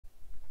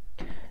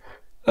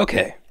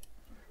Okay,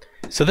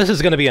 so this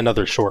is going to be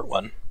another short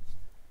one,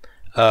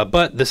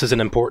 but this is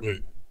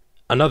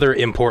another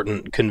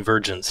important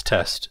convergence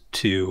test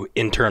to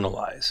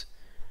internalize.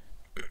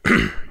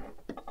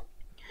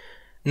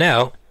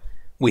 Now,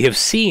 we have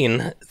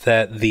seen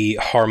that the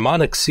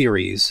harmonic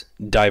series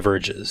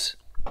diverges,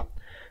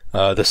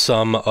 the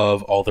sum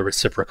of all the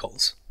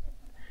reciprocals.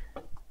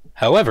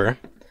 However,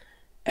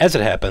 as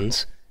it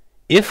happens,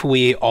 if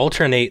we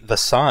alternate the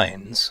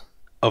signs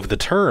of the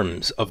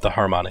terms of the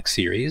harmonic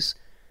series,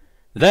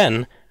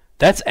 then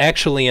that's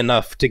actually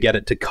enough to get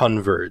it to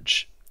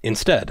converge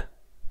instead.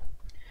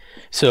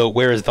 So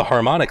whereas the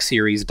harmonic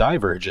series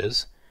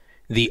diverges,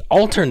 the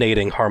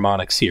alternating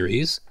harmonic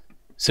series,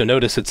 so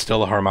notice it's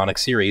still a harmonic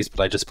series, but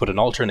I just put an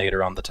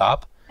alternator on the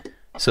top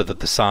so that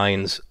the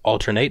signs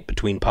alternate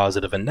between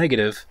positive and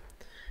negative.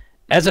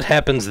 As it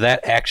happens,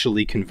 that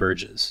actually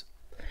converges.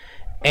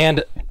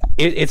 And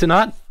it's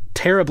not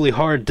terribly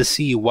hard to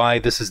see why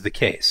this is the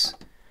case.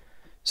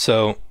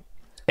 So,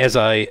 as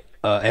I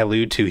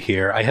allude to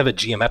here, I have a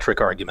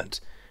geometric argument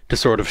to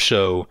sort of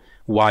show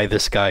why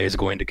this guy is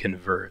going to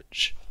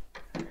converge.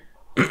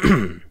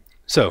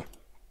 So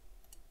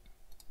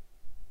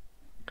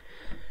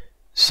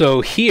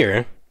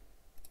here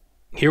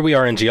we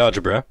are in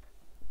GeoGebra.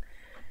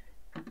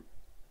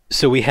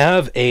 So we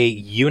have a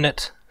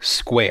unit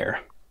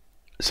square.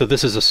 So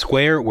this is a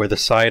square where the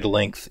side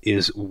length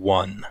is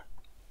 1.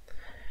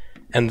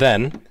 And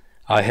then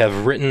I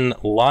have written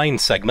line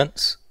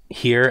segments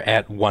here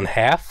at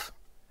 1/2,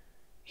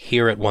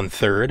 here at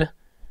 1/3,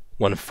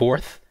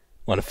 1/4,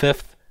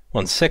 1/5,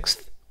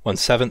 1/6,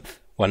 1/7,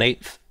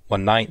 1/8,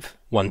 1/9,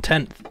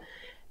 1/10,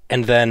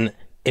 and then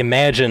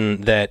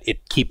imagine that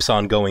it keeps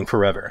on going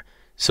forever,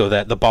 so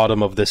that the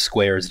bottom of this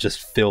square is just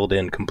filled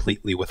in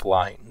completely with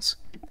lines.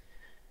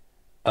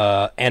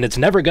 And it's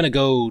never going to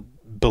go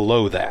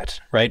below that,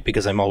 right?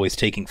 Because I'm always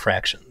taking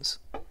fractions.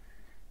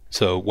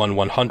 So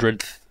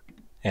 1/100th,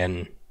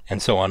 and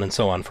so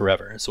on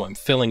forever. So I'm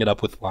filling it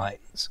up with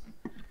lines.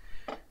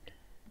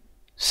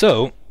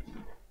 So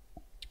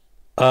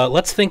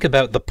let's think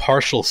about the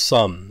partial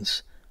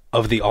sums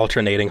of the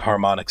alternating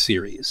harmonic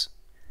series.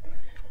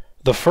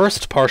 The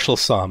first partial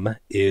sum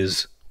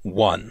is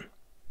 1.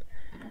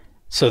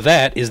 So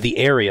that is the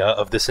area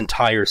of this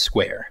entire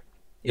square.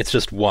 It's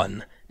just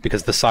 1,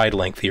 because the side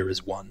length here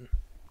is 1.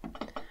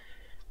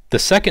 The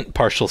second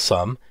partial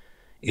sum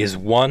is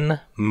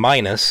 1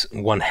 minus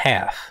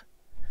 1/2.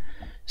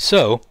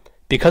 So,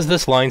 because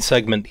this line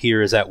segment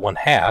here is at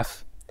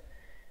 1/2,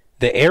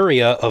 the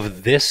area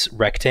of this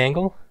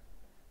rectangle,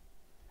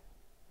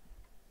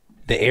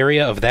 the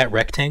area of that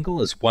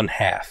rectangle is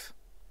 1/2.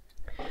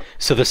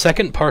 So the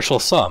second partial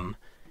sum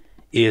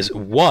is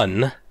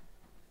 1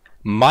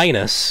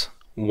 minus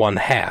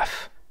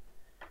 1/2.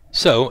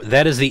 So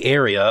that is the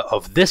area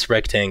of this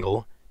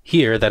rectangle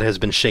here that has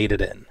been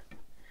shaded in.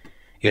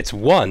 It's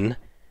 1,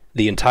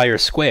 the entire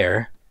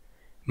square,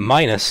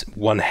 minus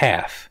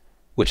 1/2,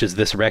 which is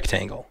this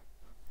rectangle.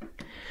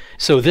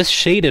 So this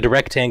shaded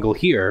rectangle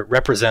here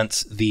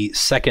represents the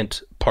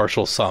second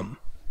partial sum.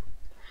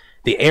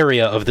 The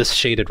area of this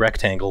shaded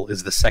rectangle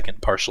is the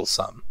second partial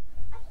sum.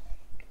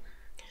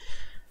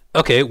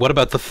 Okay, what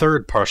about the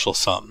third partial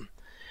sum?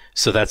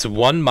 So that's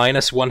 1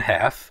 minus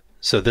 1/2,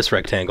 so this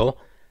rectangle,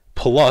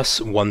 plus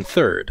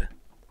 1/3.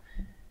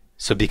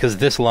 So because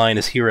this line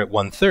is here at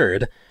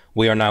 1/3,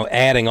 we are now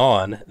adding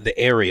on the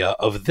area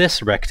of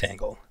this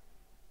rectangle.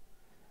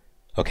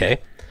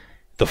 Okay,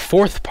 the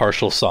fourth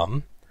partial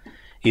sum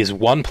is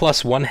 1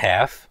 plus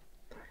 1/2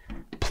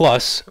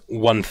 plus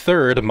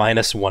 1/3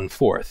 minus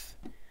 1/4.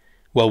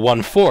 Well,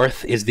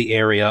 1/4 is the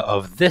area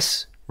of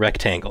this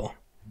rectangle.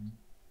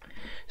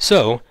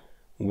 So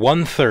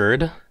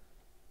 1/3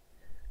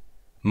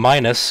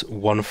 minus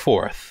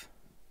 1/4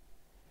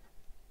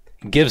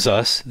 gives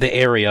us the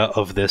area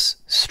of this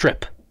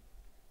strip.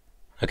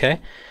 Okay?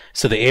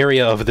 So the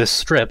area of this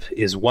strip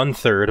is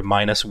 1/3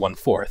 minus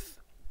 1/4.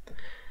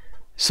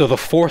 So the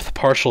fourth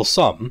partial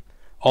sum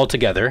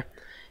altogether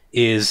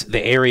is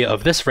the area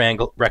of this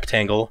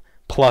rectangle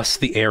plus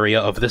the area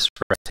of this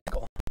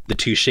rectangle, the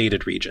two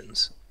shaded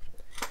regions.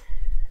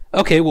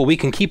 Okay, well, we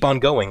can keep on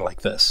going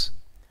like this.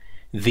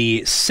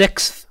 The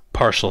sixth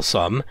partial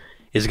sum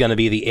is going to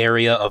be the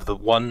area of the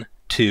 1,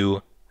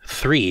 2,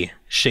 3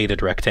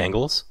 shaded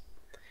rectangles.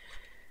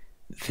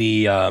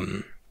 The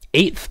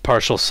eighth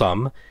partial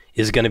sum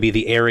is going to be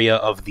the area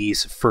of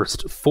these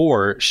first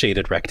 4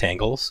 shaded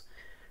rectangles.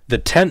 The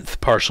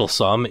 10th partial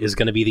sum is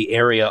going to be the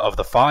area of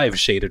the 5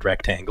 shaded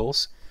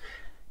rectangles.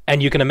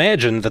 And you can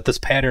imagine that this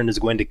pattern is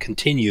going to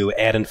continue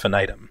ad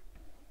infinitum.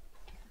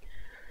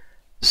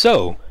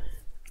 So,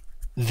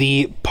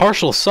 the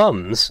partial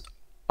sums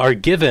are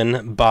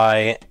given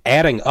by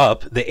adding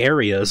up the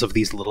areas of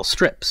these little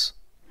strips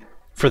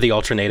for the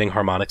alternating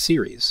harmonic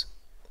series.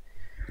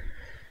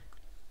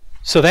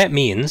 So that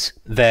means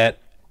that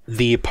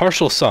the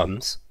partial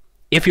sums,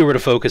 if you were to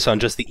focus on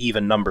just the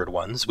even-numbered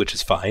ones, which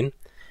is fine,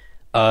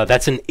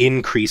 that's an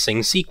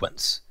increasing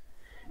sequence,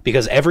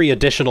 because every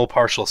additional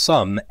partial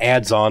sum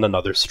adds on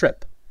another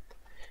strip.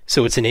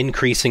 So it's an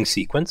increasing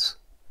sequence,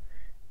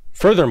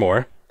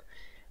 Furthermore,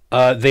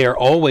 they are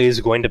always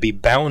going to be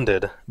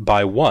bounded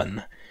by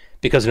 1,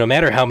 because no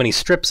matter how many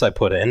strips I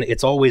put in,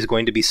 it's always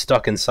going to be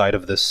stuck inside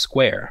of this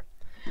square.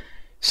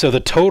 So the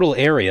total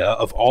area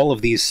of all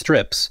of these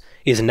strips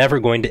is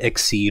never going to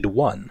exceed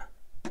 1.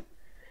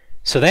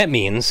 So that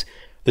means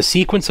the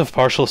sequence of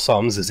partial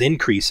sums is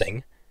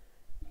increasing,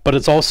 but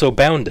it's also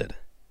bounded.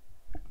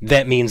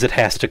 That means it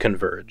has to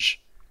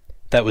converge.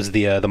 That was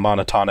the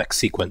monotonic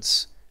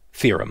sequence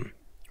theorem,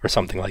 or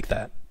something like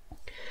that.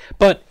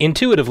 But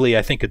intuitively,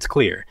 I think it's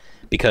clear,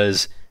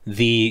 because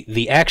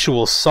the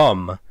actual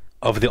sum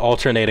of the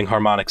alternating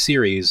harmonic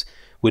series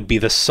would be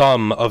the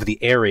sum of the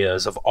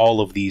areas of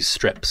all of these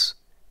strips,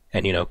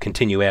 and,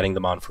 continue adding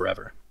them on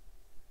forever.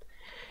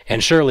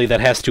 And surely that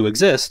has to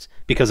exist,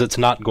 because it's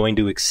not going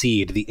to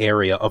exceed the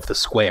area of the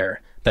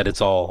square that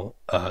it's all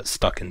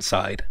stuck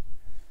inside.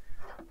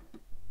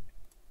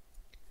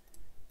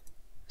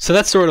 So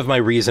that's sort of my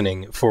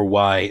reasoning for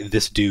why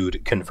this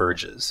dude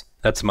converges.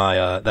 That's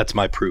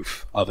my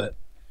proof of it.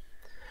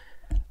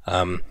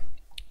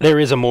 There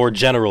is a more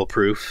general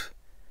proof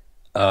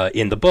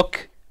in the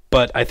book,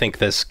 but I think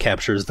this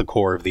captures the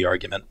core of the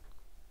argument.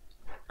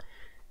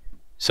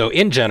 So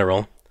in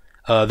general,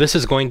 this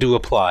is going to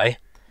apply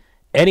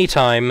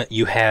anytime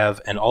you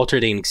have an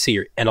alternating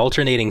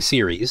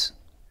series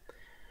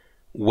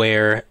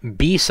where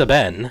b sub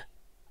n,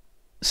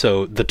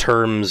 so the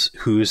terms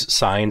whose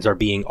signs are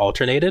being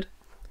alternated,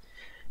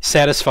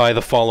 satisfy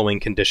the following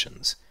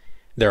conditions.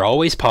 They're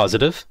always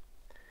positive,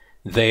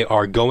 they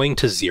are going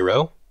to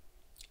 0,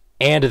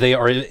 and they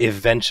are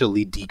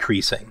eventually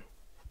decreasing.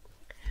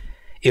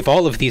 If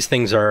all of these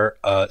things are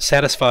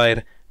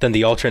satisfied, then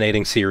the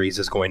alternating series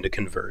is going to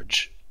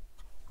converge.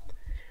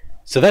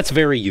 So that's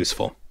very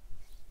useful.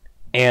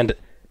 And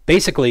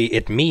basically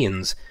it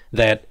means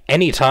that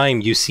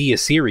anytime you see a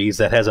series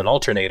that has an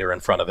alternator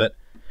in front of it,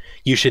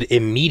 you should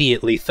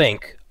immediately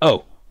think,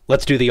 oh,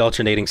 let's do the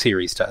alternating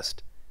series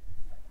test.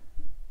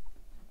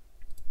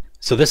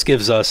 So this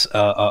gives us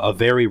a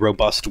very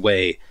robust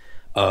way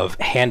of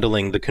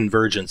handling the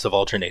convergence of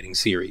alternating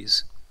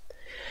series.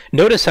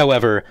 Notice,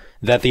 however,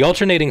 that the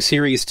alternating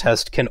series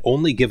test can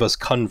only give us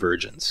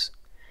convergence.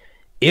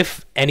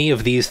 If any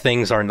of these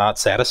things are not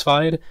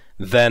satisfied,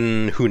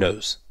 then who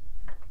knows?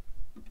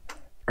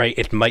 Right?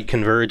 It might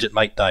converge, it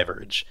might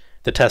diverge.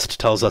 The test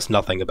tells us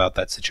nothing about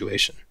that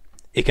situation.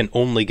 It can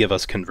only give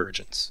us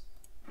convergence.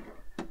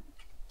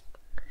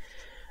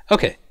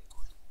 Okay,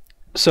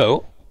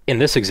 so in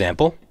this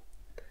example,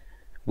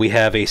 we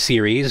have a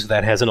series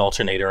that has an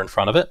alternator in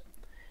front of it,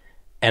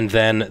 and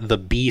then the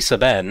b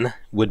sub n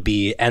would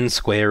be n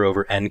squared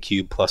over n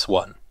cubed plus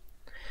 1.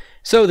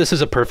 So this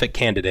is a perfect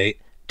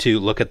candidate to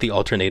look at the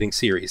alternating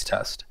series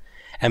test.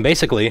 And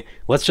basically,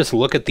 let's just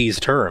look at these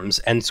terms,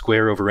 n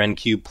squared over n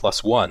cubed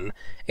plus 1,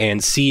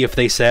 and see if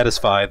they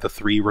satisfy the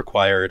 3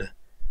 required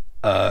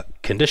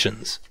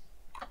conditions.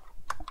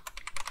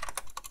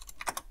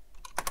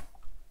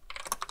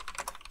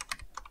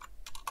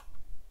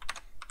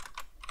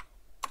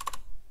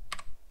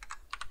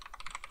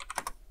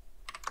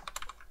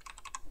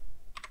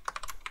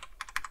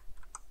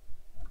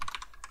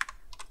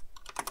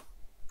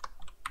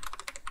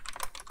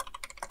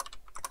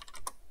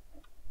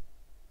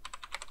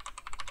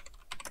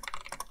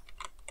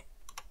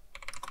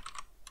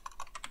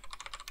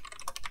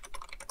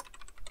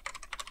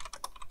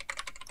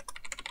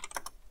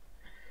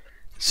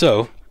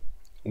 So,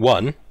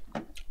 1,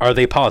 are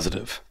they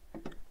positive?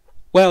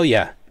 Well,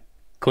 yeah,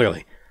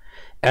 clearly.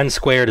 N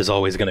squared is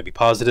always going to be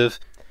positive.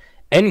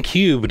 N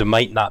cubed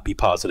might not be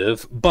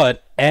positive,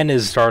 but n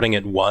is starting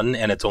at 1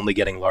 and it's only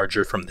getting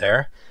larger from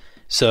there.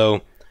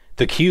 So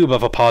the cube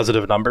of a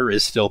positive number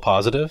is still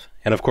positive,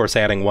 and of course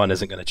adding 1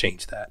 isn't going to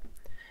change that.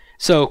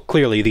 So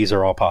clearly these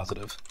are all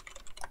positive.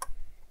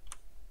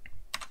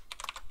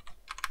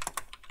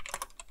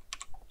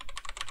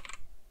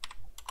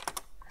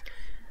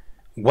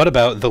 What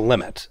about the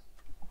limit?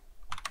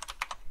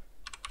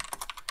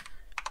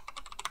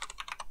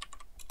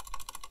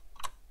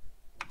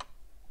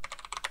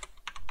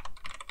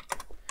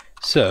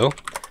 So,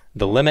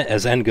 the limit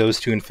as n goes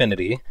to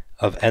infinity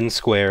of n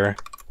squared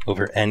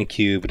over n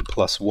cubed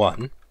plus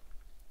 1.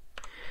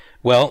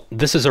 Well,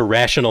 this is a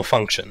rational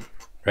function,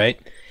 right?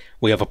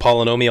 We have a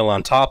polynomial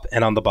on top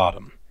and on the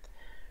bottom.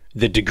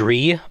 The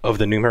degree of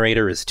the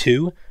numerator is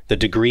 2, the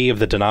degree of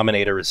the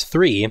denominator is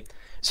 3,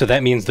 so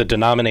that means the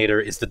denominator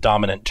is the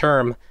dominant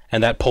term,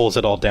 and that pulls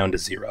it all down to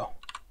 0.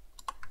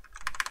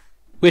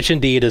 Which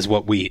indeed is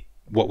what we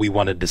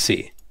wanted to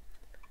see.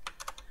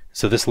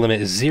 So this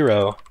limit is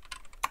 0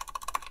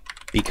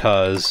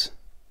 because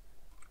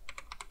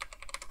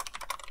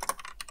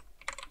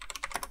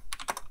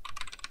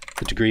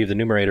the degree of the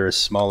numerator is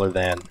smaller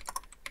than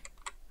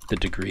the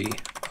degree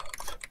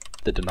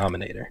of the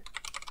denominator.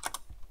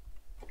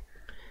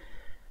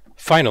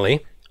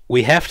 Finally,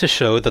 we have to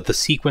show that the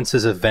sequence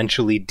is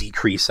eventually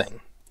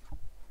decreasing.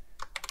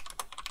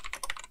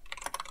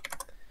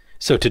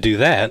 So to do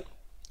that,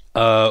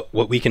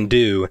 what we can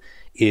do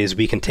is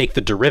we can take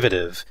the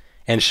derivative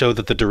and show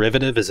that the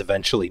derivative is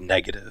eventually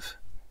negative.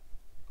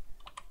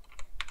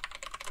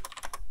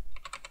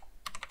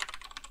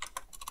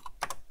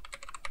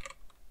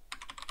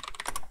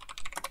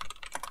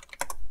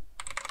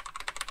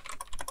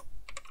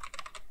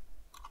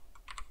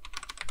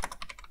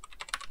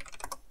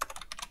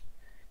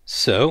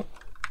 So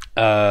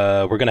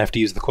we're going to have to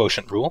use the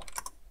quotient rule.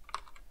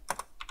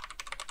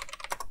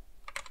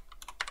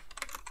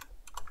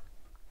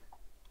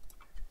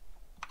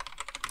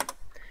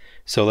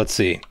 So let's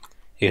see.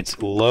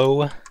 It's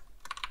low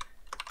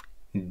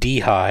d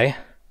high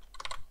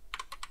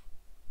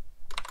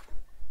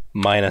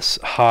minus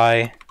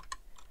high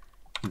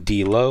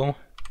d low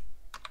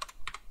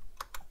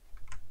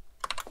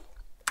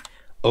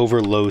over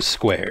low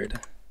squared.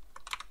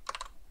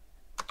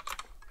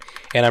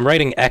 And I'm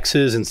writing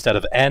x's instead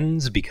of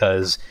n's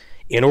because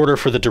in order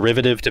for the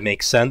derivative to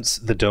make sense,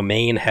 the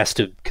domain has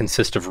to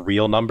consist of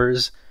real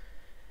numbers.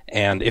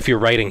 And if you're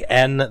writing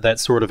n,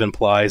 that sort of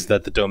implies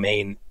that the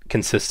domain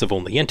consists of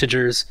only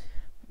integers.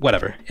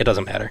 Whatever, it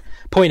doesn't matter.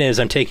 Point is,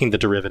 I'm taking the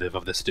derivative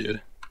of this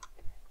dude.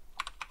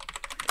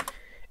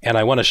 And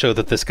I want to show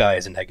that this guy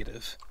is a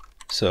negative.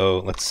 So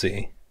let's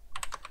see.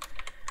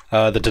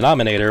 The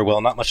denominator, well,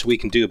 not much we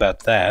can do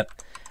about that.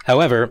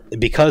 However,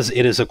 because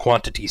it is a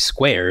quantity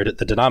squared,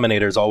 the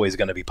denominator is always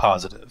going to be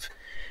positive.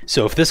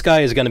 So if this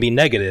guy is going to be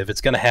negative,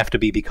 it's going to have to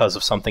be because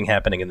of something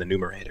happening in the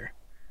numerator.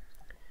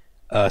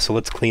 So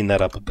let's clean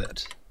that up a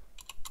bit.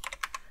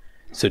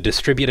 So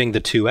distributing the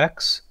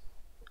 2x,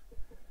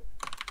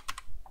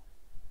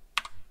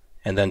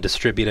 and then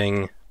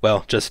distributing,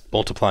 well, just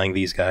multiplying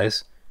these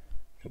guys.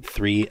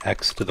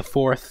 3x to the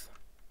fourth.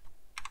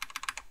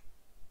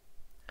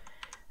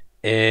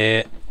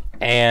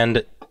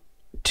 And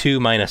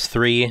 2 minus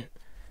 3,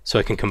 so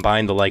I can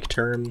combine the like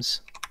terms.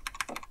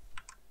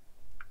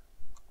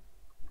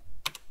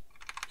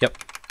 Yep.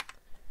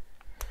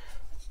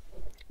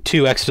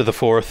 2x to the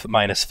fourth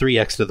minus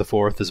 3x to the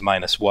fourth is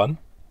minus 1.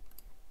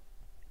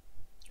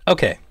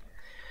 Okay,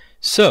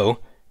 so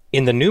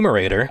in the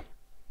numerator,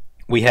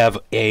 we have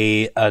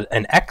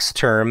an x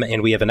term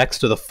and we have an x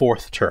to the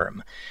fourth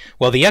term.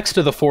 Well, the x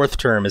to the fourth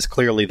term is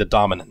clearly the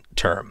dominant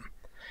term.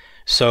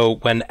 So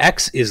when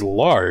x is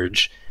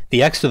large,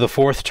 the x to the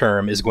fourth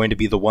term is going to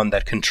be the one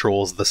that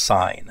controls the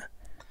sign.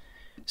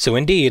 So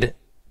indeed,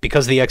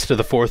 because the x to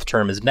the fourth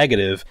term is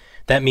negative,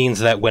 that means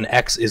that when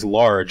x is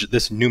large,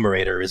 this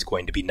numerator is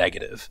going to be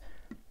negative,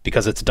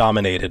 because it's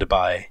dominated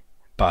by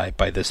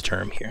this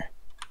term here.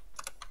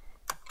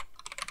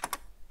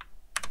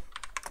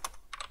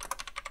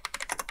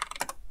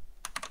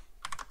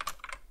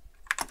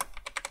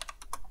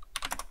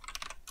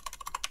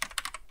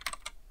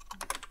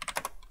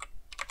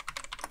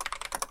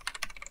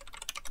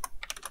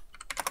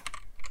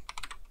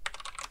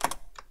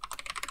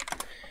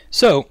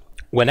 So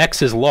when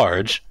x is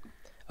large,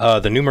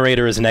 the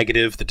numerator is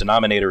negative, the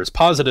denominator is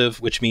positive,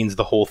 which means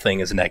the whole thing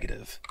is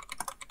negative.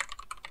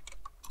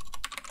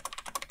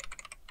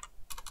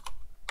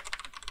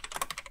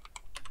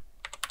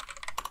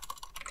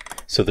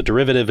 So the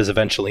derivative is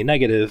eventually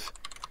negative,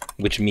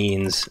 which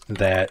means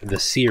that the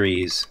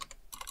series,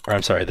 or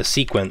I'm sorry, the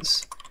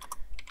sequence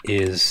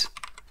is,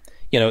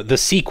 the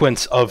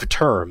sequence of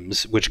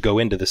terms which go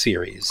into the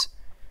series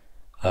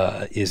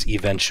is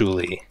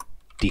eventually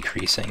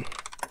decreasing.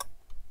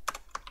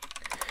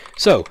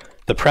 So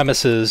the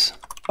premises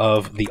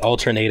of the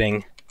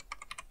alternating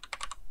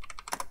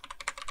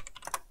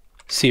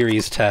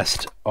series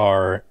test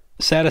are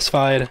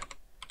satisfied,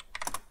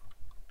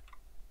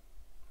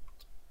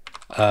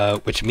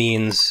 which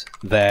means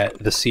that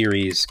the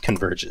series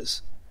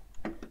converges,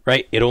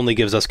 right? It only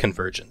gives us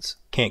convergence,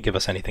 can't give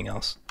us anything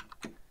else.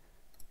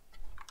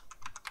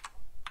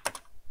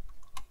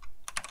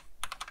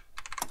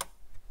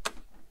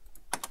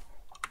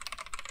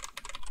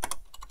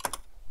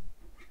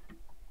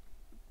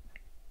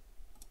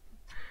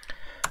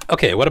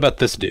 Okay, what about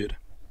this dude?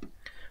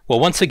 Well,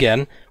 once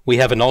again, we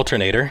have an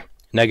alternator,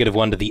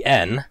 -1 to the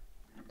n.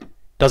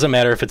 Doesn't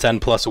matter if it's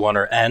n plus 1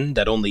 or n,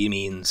 that only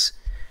means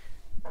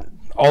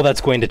all that's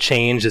going to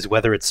change is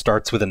whether it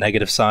starts with a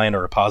negative sign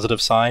or a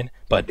positive sign,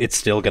 but it's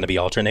still going to be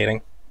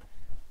alternating.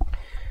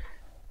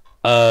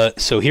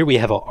 So here we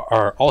have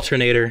our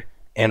alternator,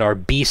 and our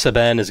b sub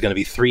n is going to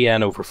be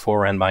 3n over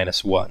 4n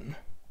minus 1.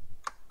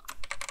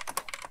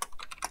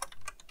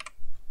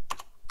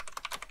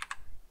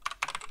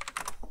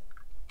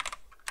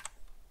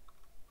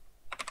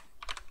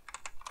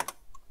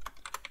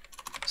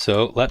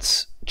 So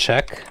let's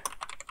check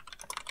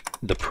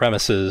the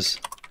premises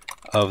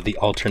of the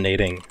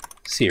alternating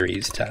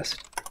series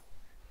test.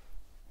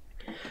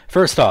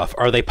 First off,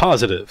 are they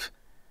positive?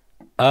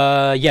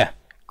 Yeah,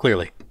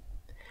 clearly.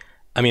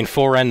 I mean,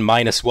 4n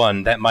minus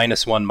 1, that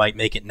minus 1 might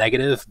make it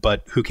negative,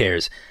 but who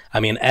cares? I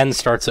mean, n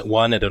starts at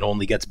 1 and it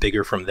only gets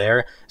bigger from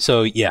there,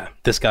 so yeah,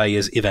 this guy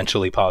is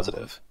eventually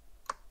positive.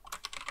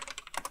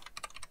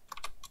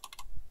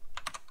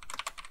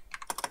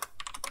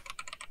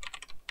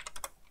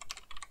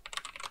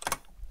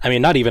 I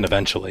mean, not even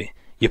eventually.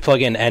 You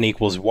plug in n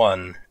equals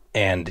 1,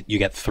 and you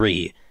get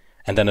 3,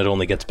 and then it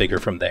only gets bigger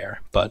from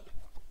there. But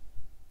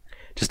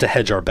just to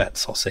hedge our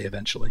bets, I'll say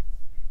eventually.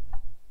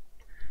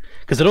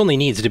 Because it only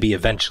needs to be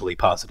eventually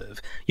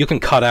positive. You can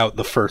cut out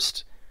the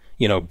first,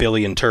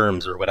 billion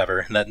terms or whatever,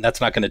 and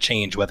that's not going to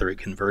change whether it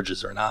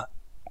converges or not.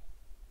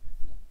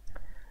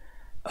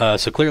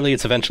 So clearly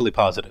it's eventually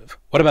positive.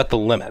 What about the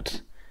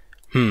limit?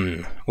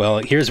 Well,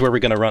 here's where we're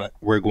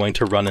going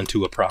to run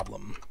into a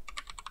problem.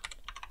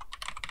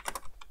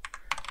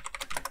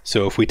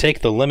 So if we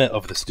take the limit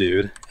of this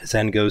dude as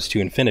n goes to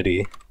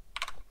infinity,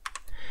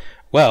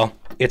 well,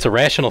 it's a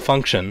rational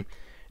function.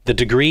 The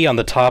degree on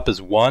the top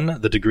is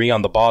 1, the degree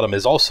on the bottom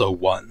is also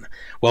 1.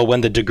 Well,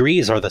 when the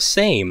degrees are the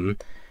same,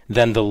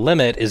 then the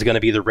limit is going to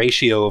be the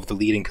ratio of the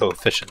leading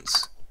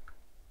coefficients.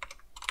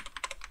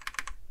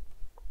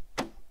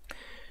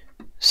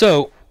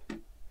 So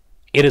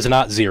it is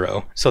not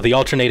 0, so the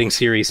alternating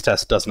series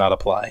test does not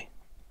apply.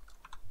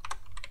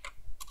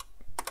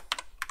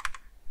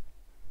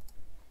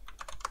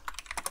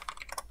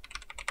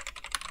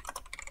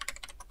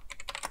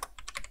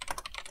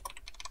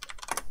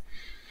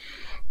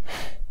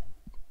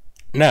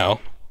 Now,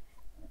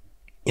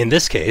 in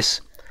this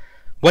case,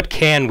 what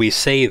can we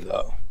say,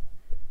 though?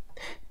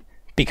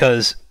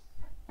 Because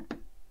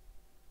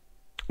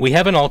we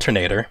have an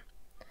alternator,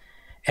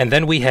 and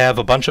then we have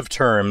a bunch of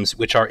terms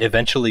which are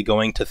eventually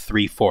going to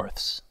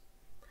 3/4.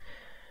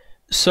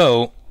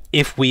 So,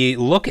 if we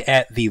look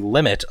at the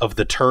limit of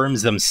the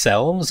terms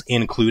themselves,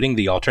 including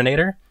the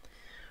alternator,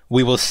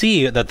 we will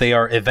see that they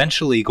are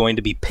eventually going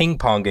to be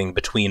ping-ponging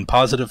between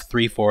positive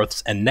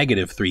 3/4 and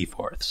negative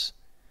 3/4.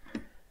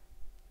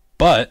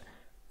 But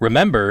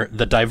remember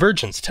the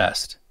divergence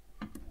test.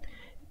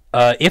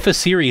 If a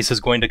series is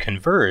going to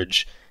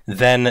converge,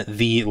 then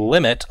the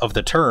limit of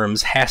the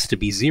terms has to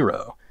be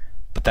 0.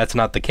 But that's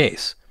not the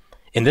case.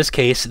 In this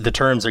case, the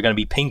terms are going to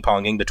be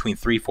ping-ponging between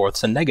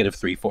 3/4 and negative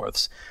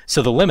 3/4.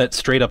 So the limit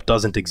straight up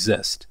doesn't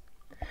exist.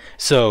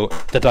 So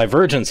the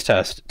divergence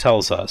test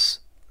tells us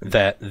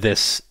that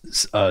this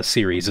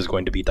series is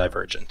going to be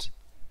divergent.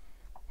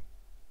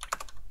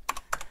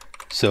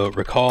 So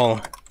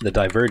recall the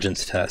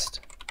divergence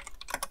test,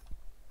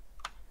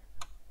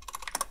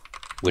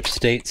 which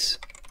states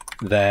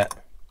that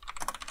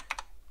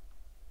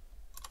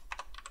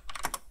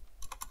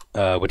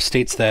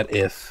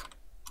if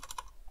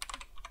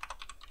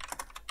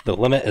the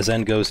limit as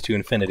n goes to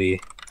infinity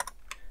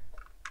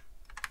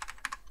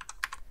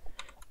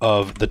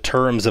of the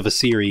terms of a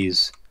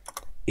series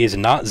is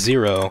not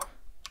 0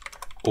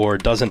 or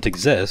doesn't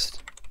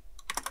exist,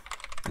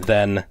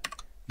 then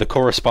the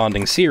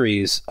corresponding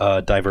series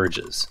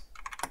diverges.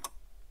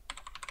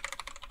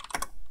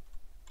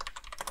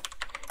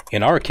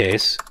 In our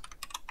case,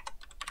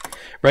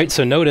 right,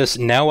 so notice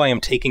now I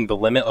am taking the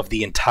limit of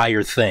the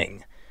entire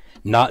thing,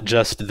 not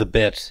just the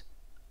bit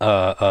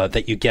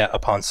that you get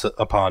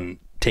upon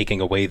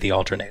taking away the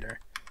alternator.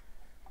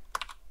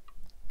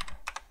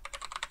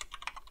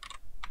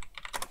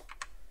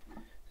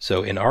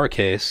 So in our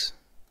case,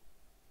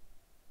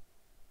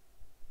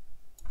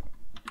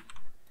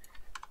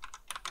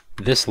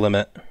 this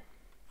limit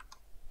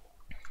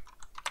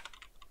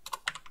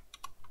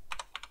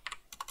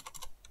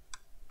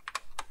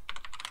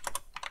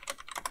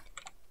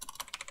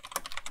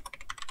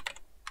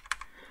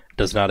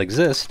does not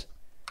exist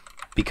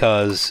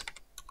because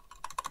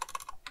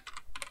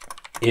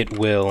it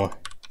will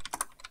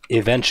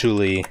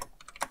eventually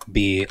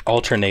be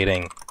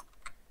alternating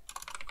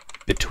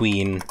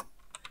between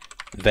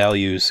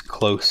values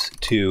close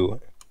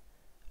to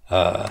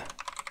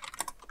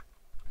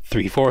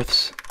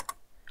 3/4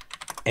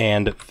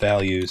 and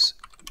values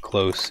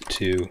close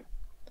to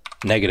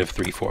negative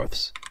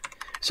 3/4.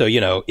 So,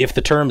 you know, if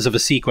the terms of a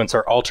sequence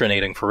are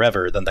alternating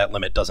forever, then that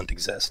limit doesn't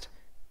exist.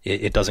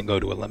 It doesn't go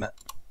to a limit.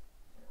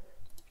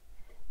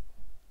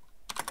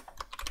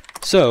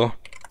 So,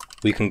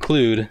 we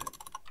conclude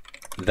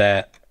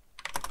that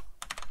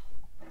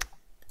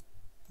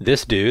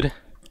this dude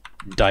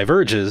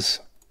diverges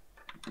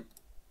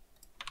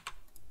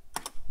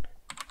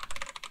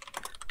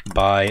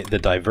by the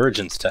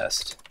divergence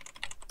test,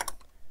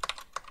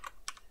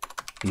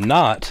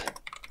 not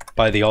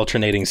by the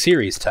alternating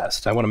series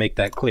test. I want to make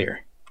that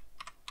clear.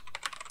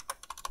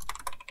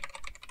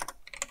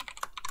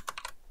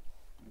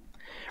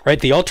 Right,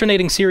 the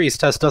alternating series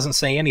test doesn't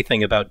say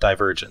anything about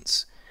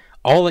divergence.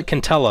 All it can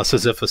tell us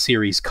is if a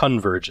series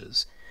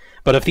converges.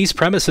 But if these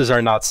premises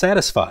are not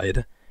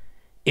satisfied,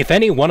 if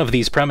any one of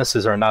these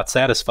premises are not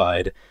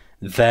satisfied,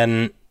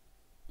 then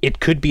it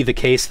could be the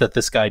case that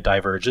this guy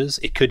diverges.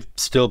 It could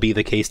still be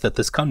the case that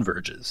this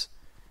converges.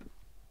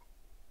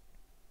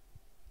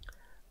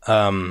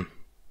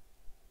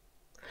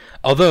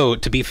 Although,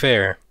 to be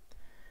fair,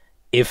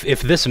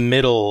 if this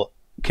middle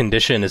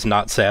condition is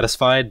not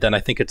satisfied, then I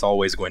think it's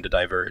always going to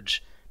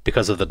diverge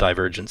because of the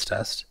divergence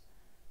test.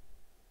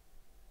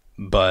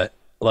 But,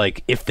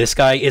 like, if this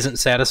guy isn't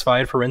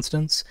satisfied, for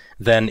instance,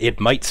 then it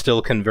might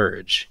still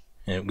converge.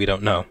 And we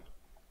don't know.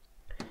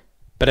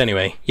 But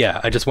anyway, yeah,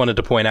 I just wanted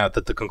to point out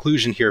that the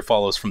conclusion here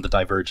follows from the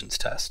divergence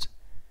test,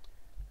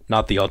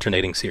 not the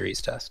alternating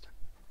series test.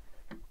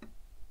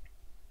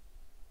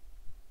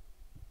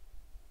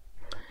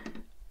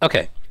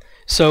 Okay,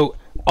 so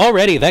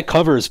already that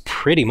covers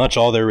pretty much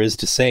all there is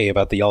to say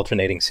about the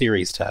alternating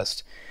series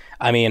test.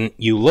 I mean,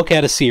 you look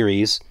at a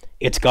series,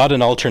 it's got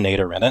an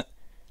alternator in it,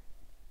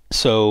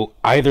 so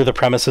either the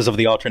premises of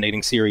the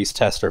alternating series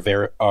test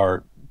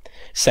are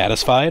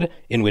satisfied,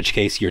 in which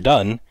case you're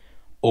done,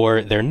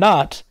 or they're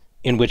not,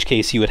 in which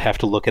case you would have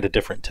to look at a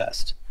different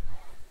test.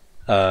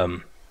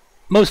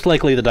 Most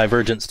likely the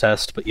divergence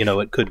test, but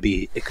it could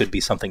be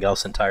something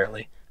else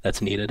entirely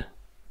that's needed.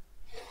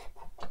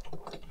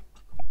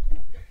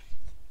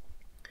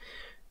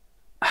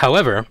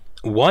 However,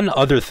 one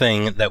other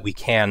thing that we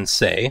can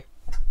say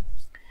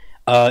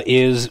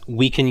is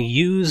we can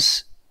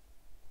use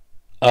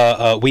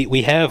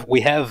we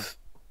have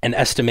an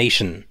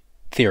estimation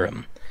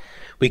theorem.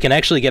 We can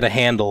actually get a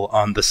handle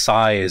on the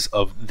size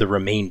of the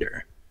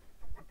remainder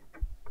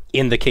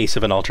in the case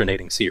of an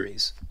alternating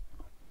series.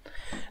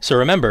 So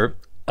remember,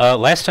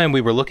 last time we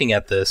were looking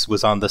at this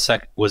was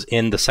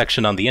in the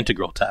section on the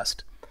integral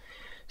test.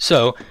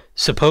 So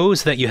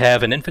suppose that you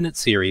have an infinite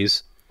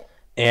series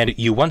and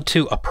you want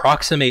to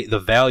approximate the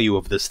value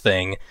of this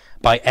thing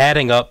by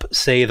adding up,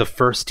 say, the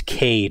first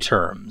k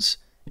terms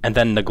and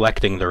then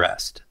neglecting the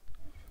rest.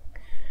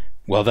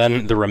 Well,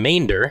 then the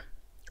remainder,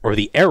 or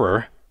the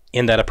error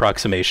in that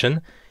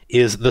approximation,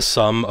 is the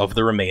sum of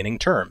the remaining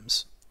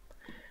terms.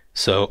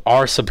 So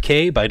r sub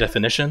k, by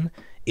definition,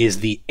 is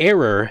the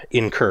error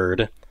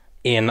incurred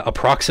in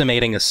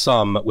approximating a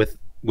sum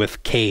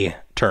with k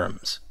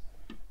terms.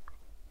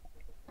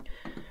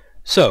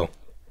 So,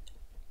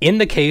 in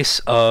the case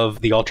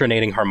of the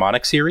alternating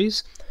harmonic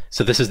series,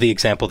 so this is the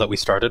example that we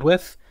started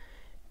with,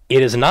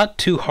 it is not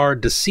too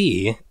hard to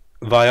see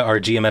via our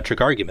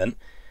geometric argument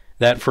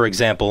that, for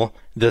example,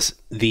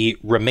 the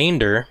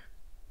remainder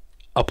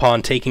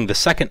upon taking the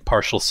second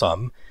partial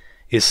sum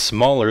is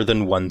smaller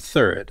than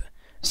 1/3.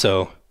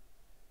 So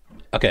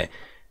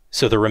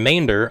the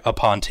remainder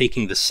upon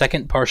taking the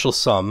second partial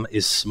sum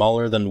is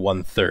smaller than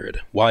 1/3.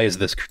 Why is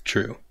this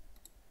true?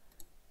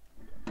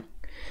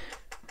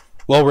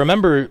 Well,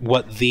 remember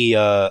what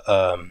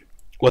the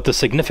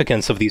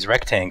significance of these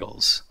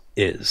rectangles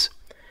is.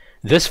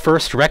 This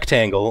first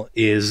rectangle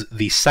is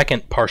the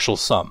second partial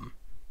sum,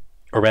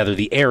 or rather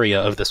the area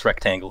of this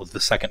rectangle is the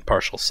second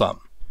partial sum.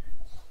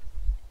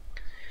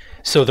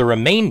 So the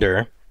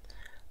remainder,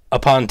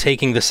 upon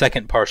taking the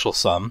second partial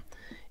sum,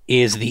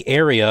 is the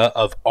area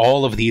of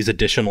all of these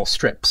additional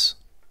strips.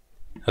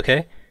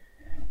 Okay?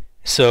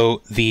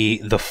 So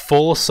the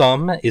full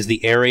sum is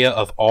the area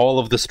of all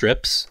of the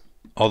strips,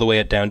 all the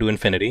way down to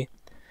infinity.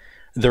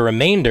 The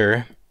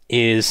remainder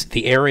is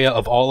the area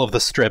of all of the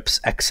strips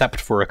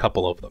except for a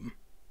couple of them.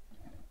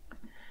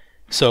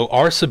 So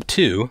r sub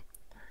 2,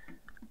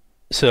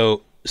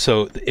 so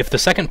if the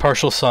second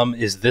partial sum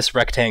is this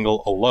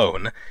rectangle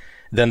alone,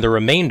 then the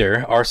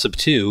remainder, r sub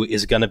 2,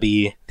 is going to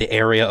be the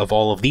area of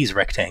all of these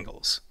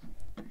rectangles.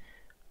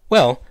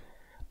 Well,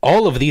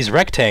 all of these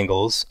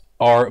rectangles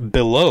are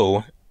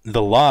below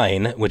the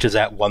line which is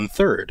at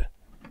 1/3.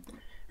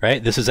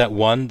 Right? This is at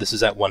 1, this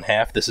is at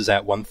 1/2, this is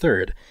at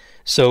 1/3.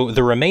 So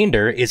the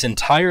remainder is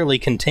entirely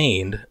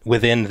contained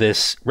within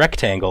this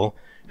rectangle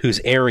whose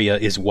area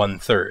is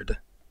 1/3.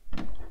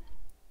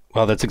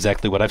 Well, that's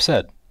exactly what I've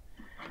said.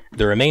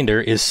 The remainder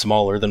is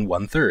smaller than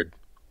 1/3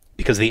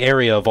 because the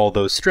area of all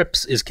those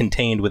strips is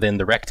contained within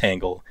the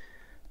rectangle,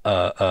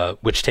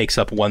 which takes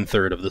up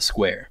 1/3 of the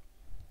square.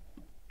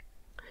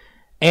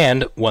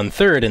 And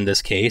 1/3 in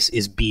this case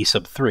is b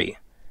sub 3,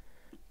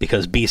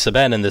 because b sub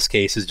n in this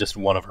case is just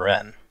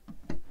 1/n.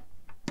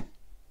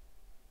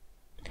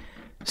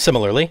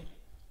 Similarly,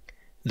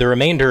 the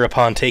remainder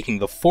upon taking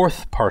the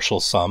fourth partial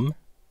sum,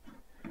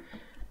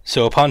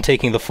 so upon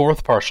taking the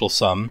fourth partial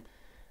sum,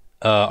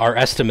 our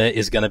estimate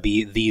is going to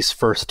be these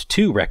first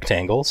two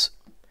rectangles.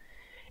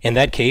 In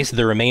that case,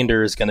 the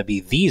remainder is going to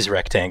be these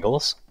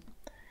rectangles,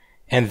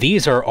 and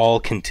these are all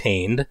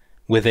contained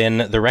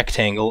within the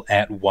rectangle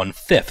at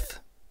 1/5.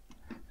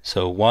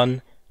 So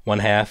 1,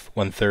 1/2,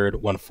 1/3,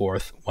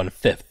 1/4,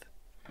 1/5.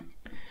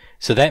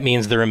 So that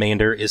means the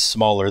remainder is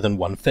smaller than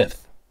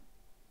 1/5.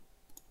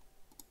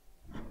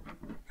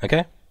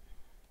 Okay?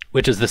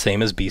 Which is the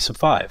same as b sub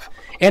 5.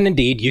 And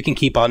indeed, you can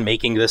keep on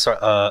making this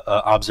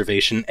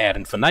observation ad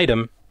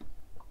infinitum.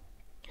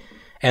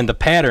 And the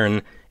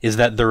pattern is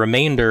that the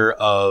remainder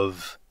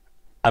of,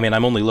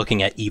 I'm only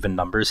looking at even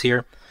numbers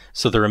here,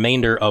 so the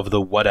remainder of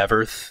the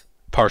whatever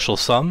partial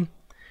sum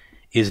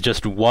is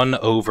just 1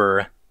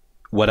 over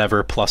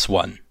whatever plus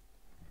 1,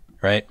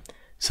 right?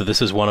 So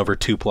this is 1 over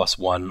 2 plus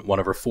 1, 1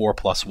 over 4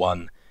 plus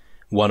 1,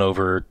 1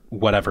 over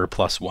whatever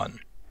plus 1.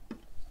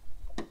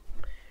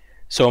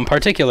 So in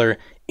particular,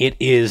 it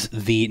is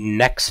the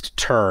next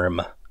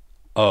term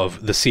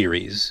of the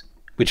series,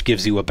 which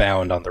gives you a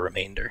bound on the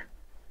remainder.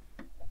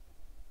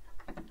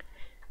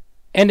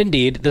 And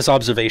indeed, this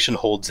observation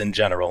holds in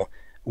general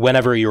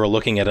whenever you're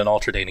looking at an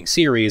alternating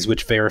series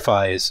which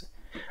verifies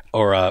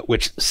or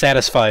which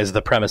satisfies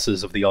the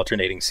premises of the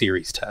alternating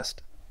series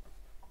test.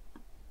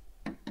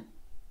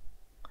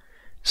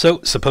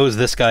 So suppose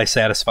this guy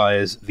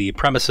satisfies the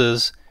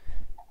premises,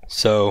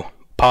 so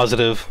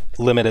positive,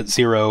 limit at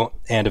 0,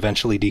 and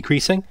eventually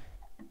decreasing.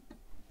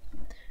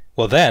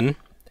 Well then,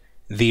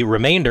 the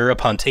remainder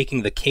upon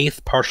taking the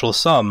kth partial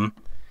sum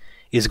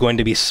is going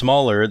to be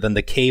smaller than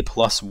the k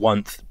plus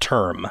 1th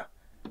term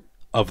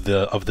of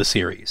the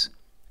series,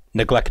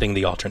 neglecting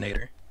the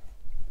alternator.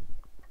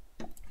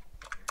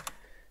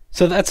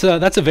 So that's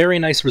a very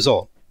nice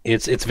result.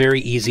 It's very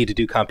easy to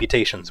do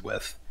computations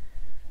with.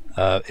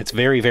 It's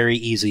very, very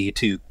easy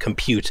to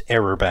compute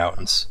error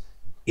bounds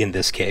in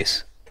this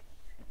case.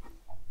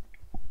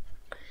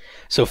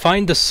 So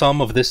find the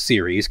sum of this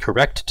series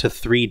correct to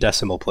 3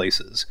 decimal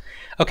places.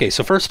 Okay,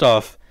 so first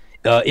off,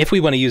 if we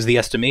want to use the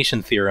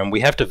estimation theorem,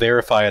 we have to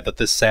verify that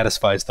this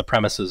satisfies the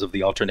premises of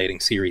the alternating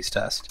series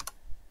test.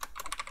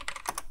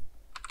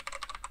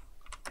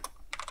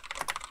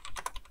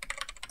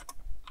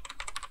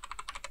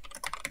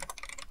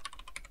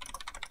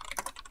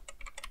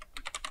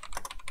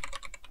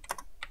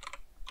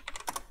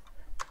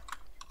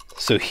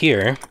 So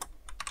here,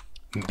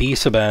 b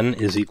sub n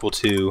is equal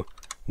to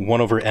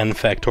 1 over n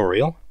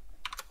factorial.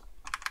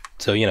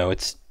 So, you know,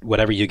 it's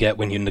whatever you get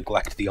when you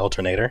neglect the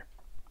alternator.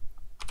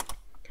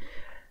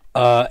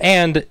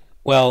 And,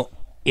 well,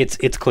 it's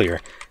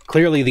clear.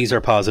 Clearly these are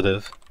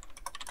positive.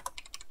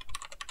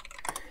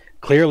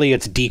 Clearly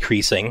it's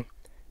decreasing,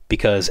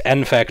 because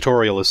n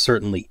factorial is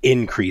certainly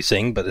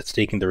increasing, but it's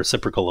taking the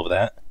reciprocal of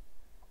that.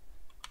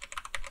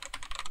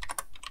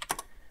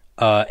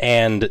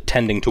 And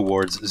tending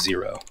towards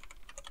 0.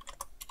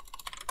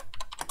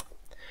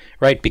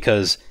 Right,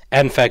 because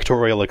n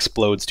factorial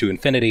explodes to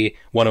infinity,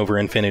 1 over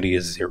infinity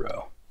is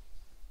 0.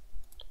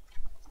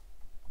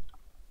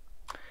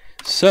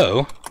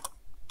 So,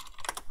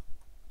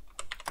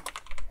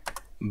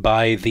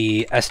 by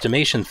the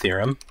estimation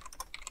theorem,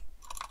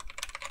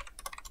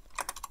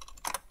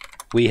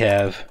 we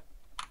have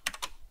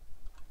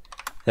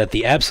that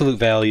the absolute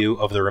value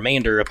of the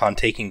remainder upon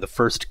taking the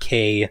first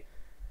k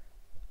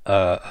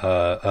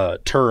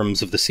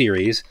terms of the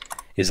series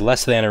is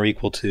less than or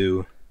equal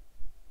to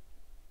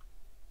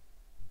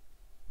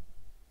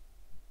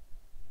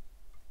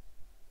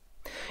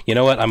You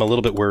know what? I'm a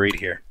little bit worried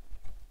here.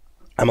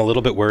 I'm a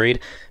little bit worried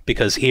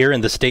because here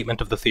in the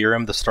statement of the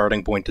theorem, the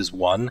starting point is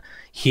 1.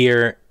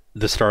 Here,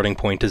 the starting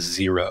point is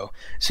 0.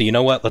 So you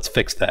know what? Let's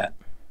fix that.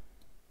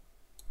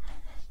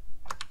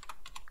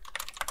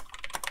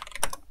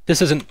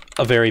 This isn't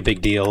a very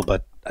big deal,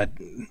 but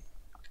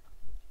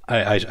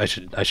I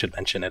should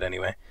mention it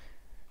anyway.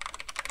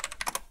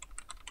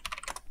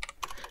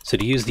 So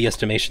to use the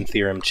estimation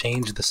theorem,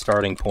 change the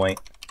starting point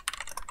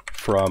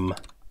from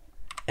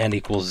n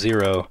equals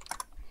 0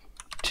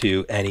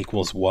 to n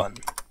equals 1.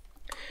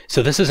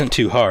 So this isn't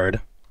too hard.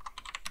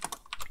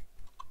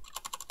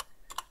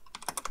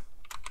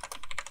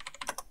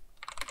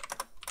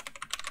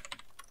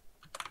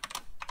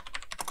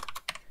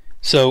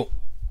 So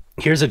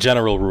here's a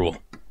general rule.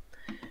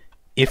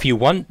 If you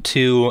want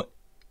to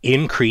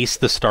increase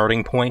the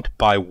starting point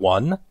by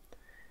 1,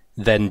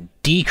 then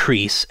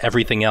decrease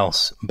everything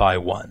else by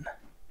 1.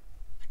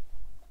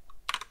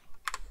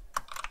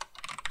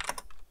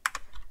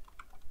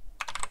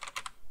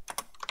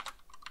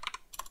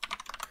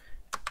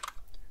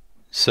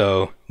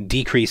 So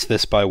decrease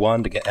this by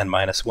 1 to get n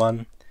minus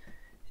 1.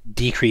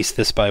 Decrease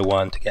this by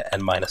 1 to get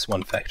n minus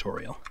 1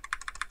 factorial.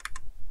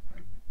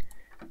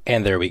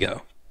 And there we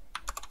go.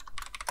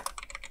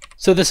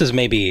 So this is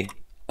maybe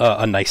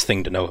a nice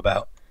thing to know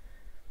about.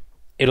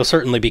 It'll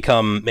certainly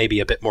become maybe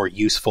a bit more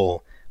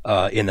useful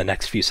in the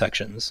next few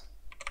sections.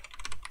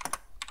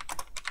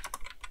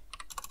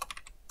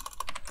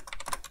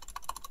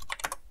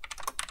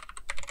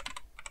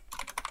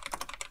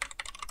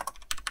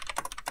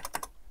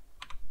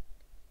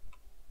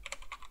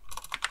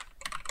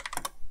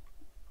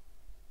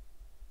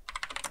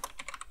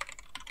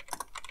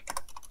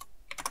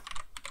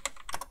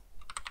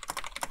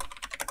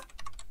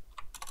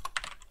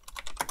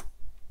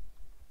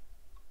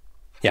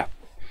 Yeah.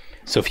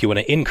 So if you want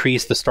to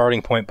increase the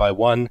starting point by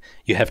 1,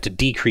 you have to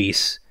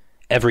decrease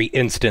every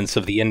instance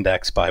of the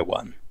index by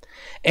 1.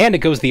 And it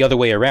goes the other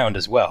way around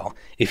as well.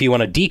 If you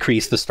want to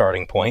decrease the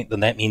starting point, then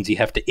that means you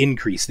have to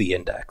increase the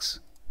index.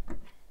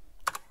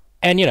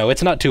 And, you know,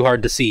 it's not too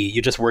hard to see.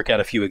 You just work out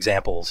a few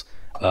examples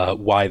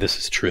why this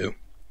is true.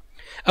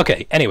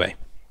 Okay, anyway.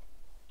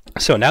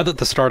 So now that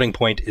the starting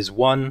point is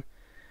 1,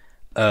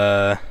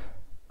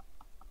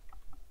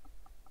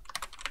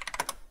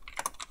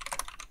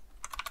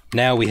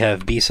 now we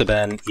have b sub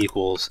n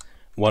equals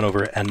 1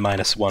 over n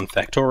minus 1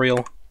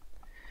 factorial.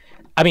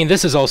 I mean,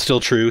 this is all still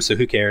true, so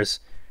who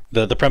cares?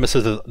 The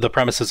premises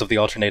of the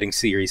alternating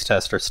series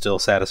test are still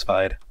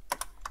satisfied.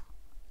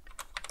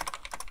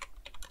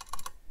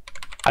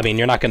 I mean,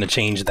 you're not going to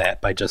change that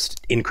by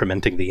just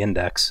incrementing the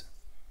index.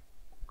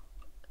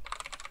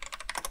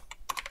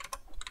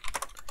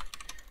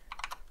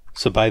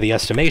 So by the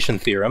estimation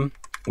theorem,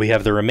 we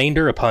have the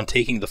remainder upon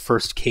taking the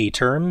first k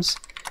terms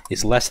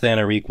is less than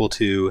or equal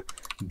to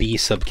b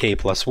sub k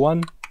plus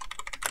 1.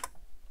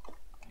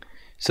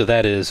 So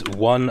that is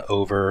 1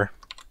 over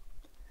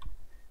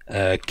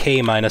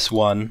k minus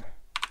 1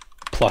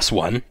 plus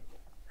 1,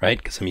 right?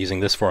 Because I'm using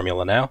this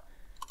formula now.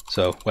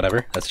 So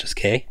whatever, that's just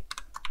k.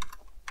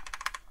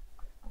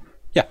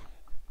 Yeah,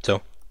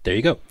 so there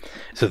you go.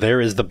 So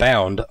there is the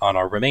bound on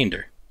our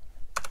remainder.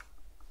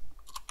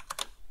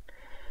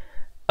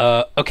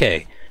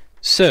 Okay,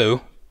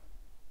 so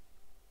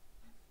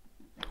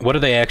what are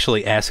they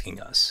actually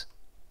asking us?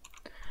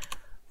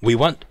 we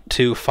want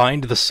to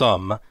find the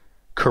sum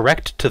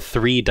correct to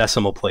 3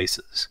 decimal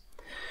places.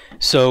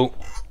 So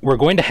we're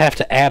going to have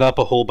to add up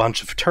a whole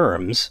bunch of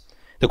terms.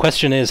 The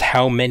question is,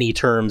 how many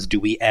terms do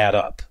we add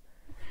up?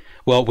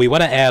 Well, we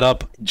want to add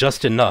up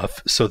just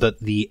enough so that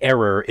the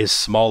error is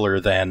smaller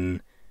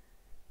than,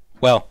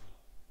 well,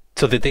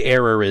 so that the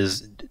error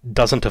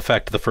doesn't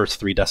affect the first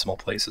 3 decimal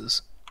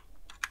places.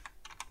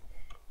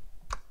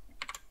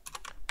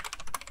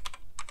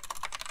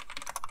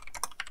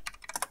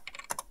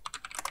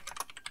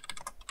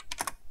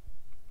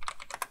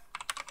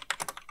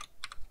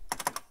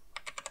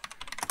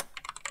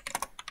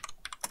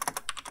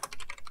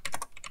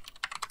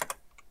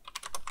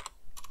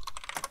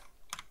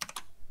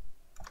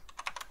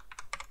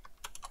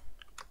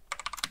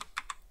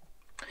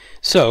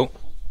 So,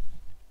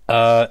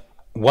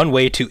 one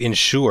way to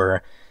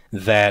ensure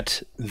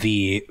that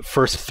the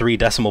first 3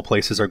 decimal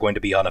places are going to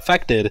be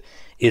unaffected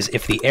is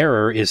if the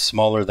error is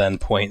smaller than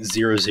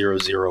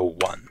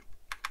 0.0001,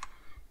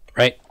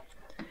 right?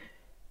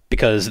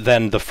 Because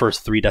then the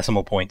first 3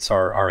 decimal points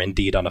are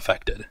indeed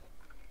unaffected.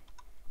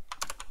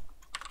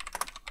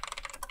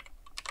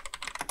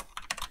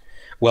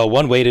 Well,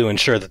 one way to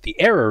ensure that the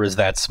error is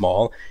that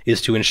small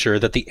is to ensure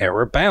that the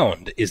error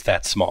bound is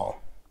that small.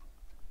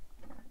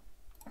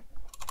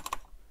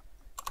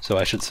 So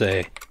I should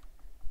say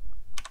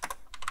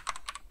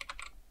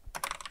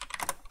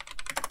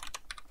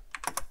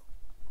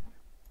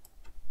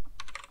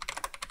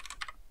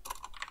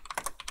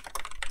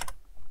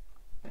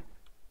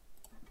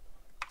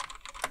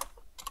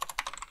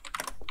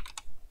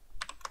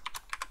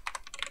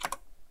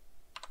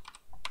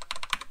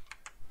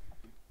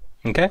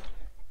okay.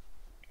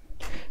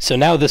 So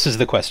now this is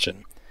the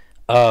question.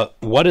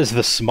 What is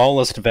the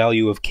smallest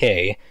value of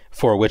k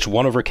for which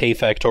 1 over k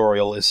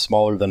factorial is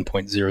smaller than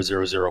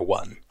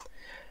 0.0001?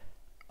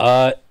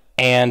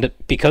 And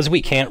because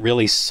we can't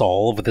really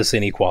solve this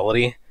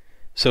inequality,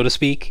 so to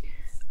speak,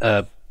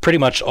 pretty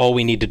much all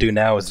we need to do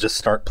now is just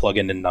start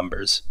plugging in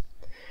numbers.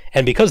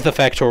 And because the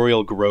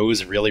factorial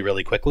grows really,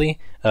 really quickly,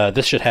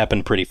 this should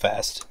happen pretty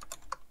fast.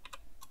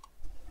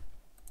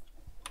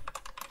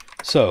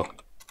 So,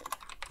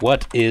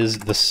 what is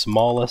the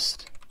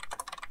smallest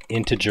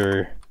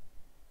integer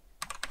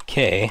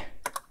k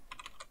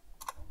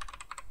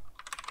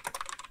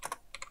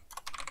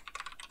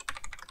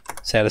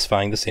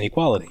satisfying this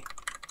inequality?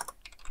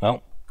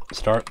 Well,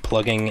 start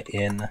plugging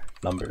in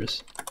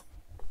numbers.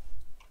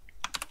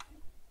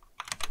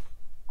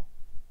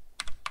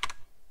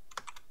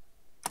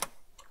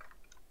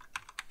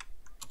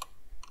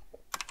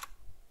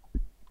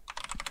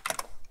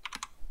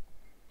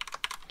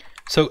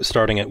 So,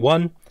 starting at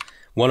 1,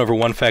 1 over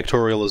 1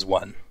 factorial is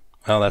 1.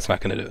 Well, that's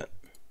not going to do it.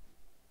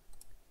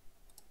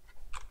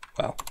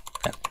 Well,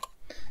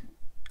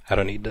 I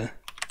don't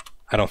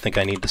think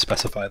I need to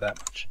specify that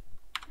much.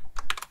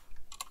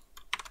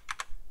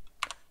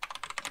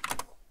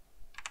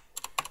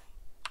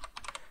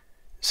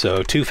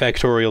 So 2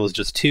 factorial is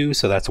just 2,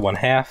 so that's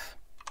 1/2.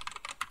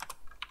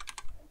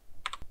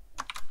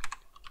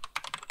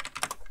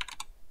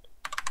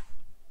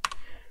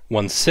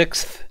 One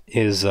sixth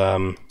is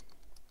so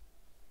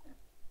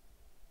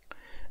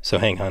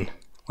hang on,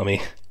 let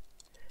me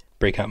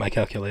break out my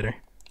calculator.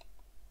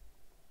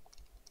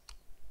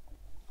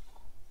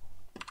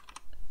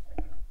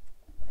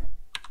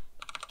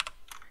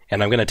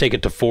 And I'm going to take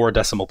it to 4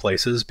 decimal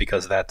places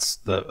because that's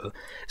the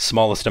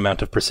smallest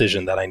amount of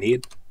precision that I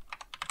need.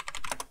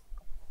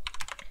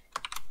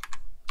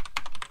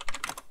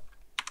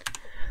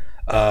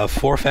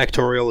 Four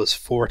factorial is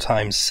 4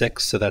 times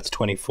 6, so that's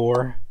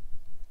 24.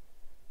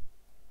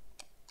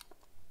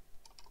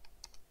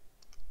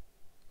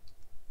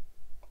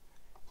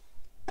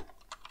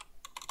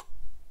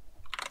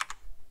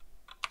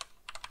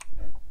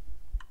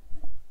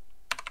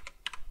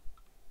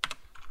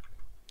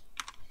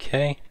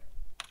 Okay.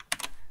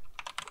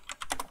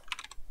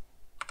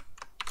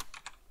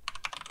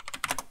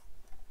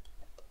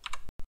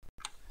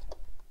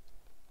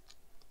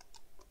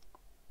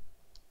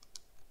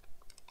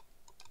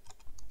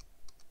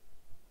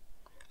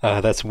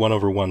 That's 1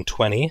 over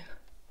 120.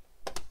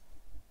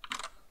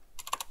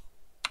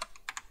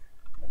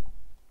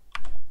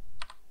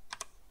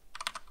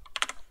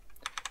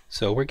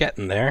 So we're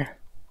getting there.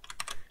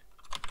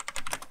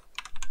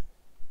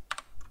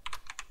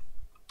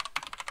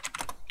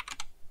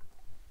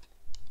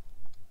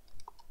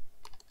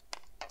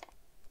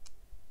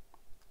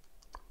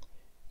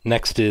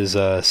 Next is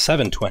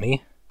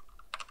 720.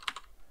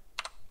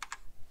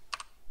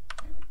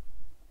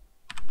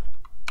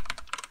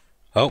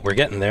 Oh, we're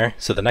getting there.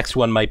 So the next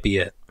one might be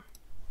it.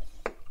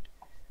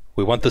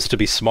 We want this to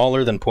be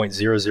smaller than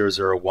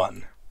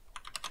 0.0001.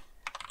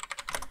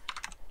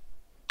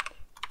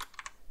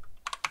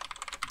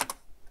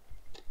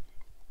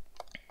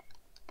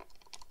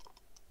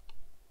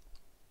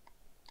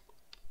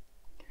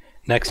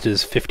 Next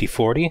is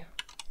 5040.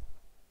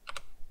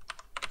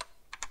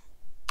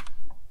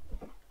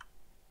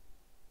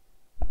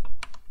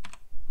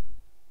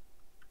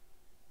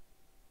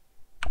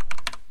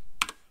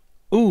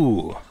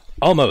 Ooh,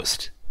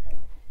 almost.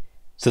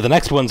 So the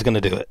next one's going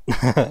to do it.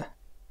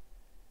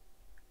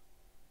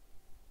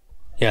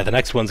 Yeah, the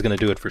next one's going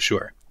to do it for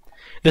sure.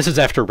 This is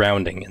after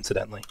rounding,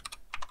 incidentally.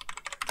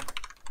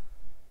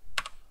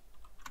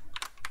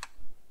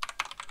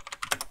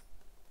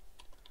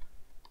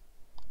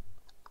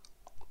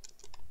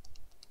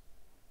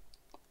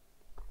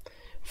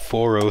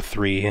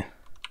 $403.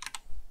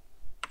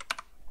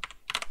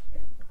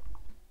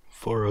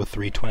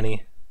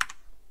 403.20.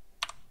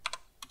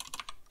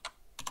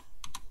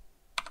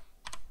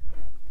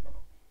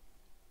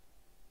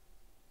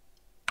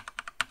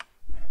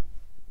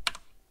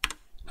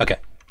 Okay.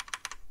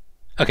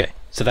 Okay,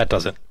 so that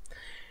does it.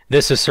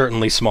 This is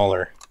certainly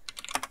smaller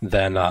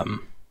than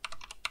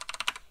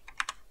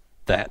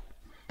that.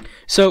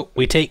 So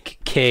we take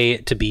k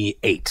to be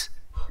 8.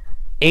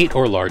 8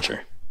 or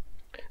larger.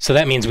 So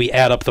that means we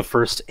add up the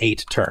first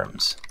 8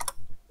 terms.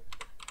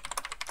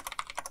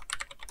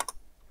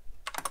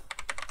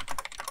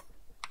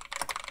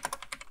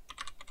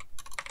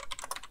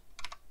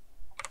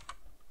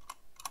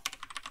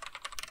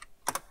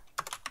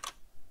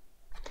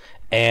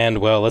 And,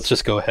 well, let's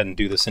just go ahead and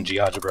do this in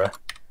GeoGebra.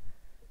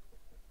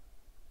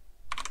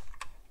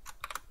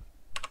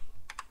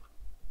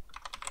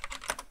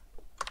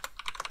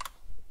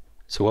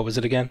 So what was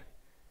it again?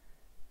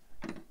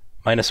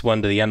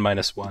 -1 to the n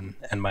minus 1,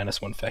 n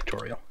minus 1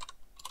 factorial.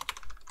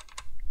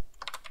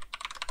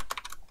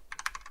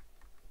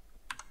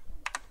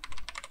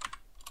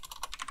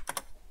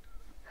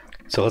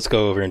 So let's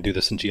go over and do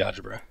this in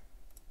GeoGebra.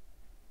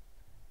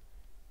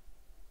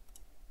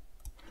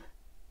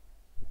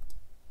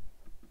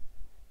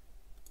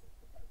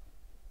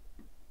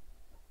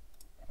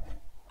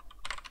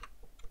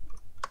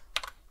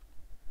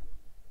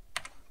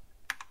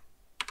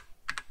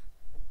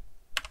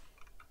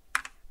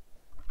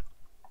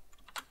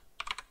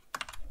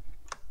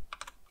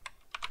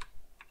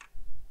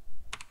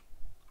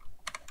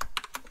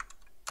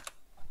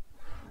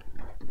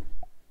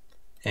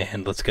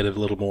 And let's get a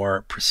little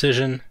more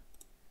precision.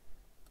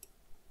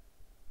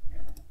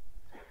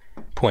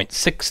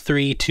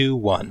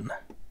 0.6321.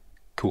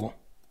 Cool.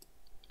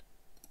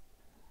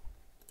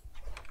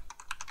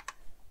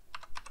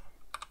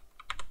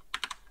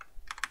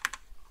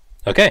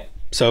 Okay,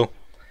 so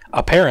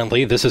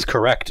apparently this is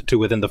correct to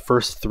within the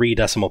first 3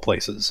 decimal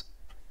places.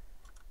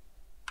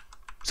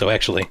 So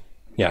actually,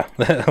 yeah,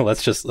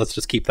 let's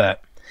just keep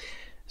that.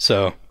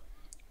 So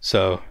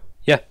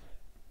yeah.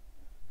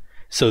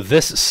 So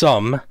this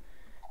sum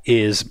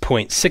is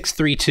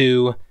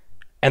 0.632,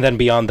 and then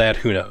beyond that,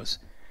 who knows?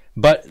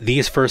 But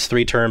these first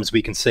 3 terms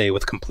we can say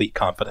with complete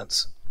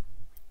confidence.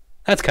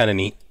 That's kind of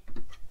neat.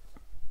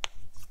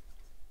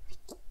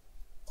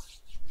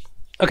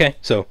 Okay,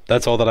 so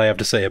that's all that I have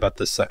to say about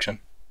this section.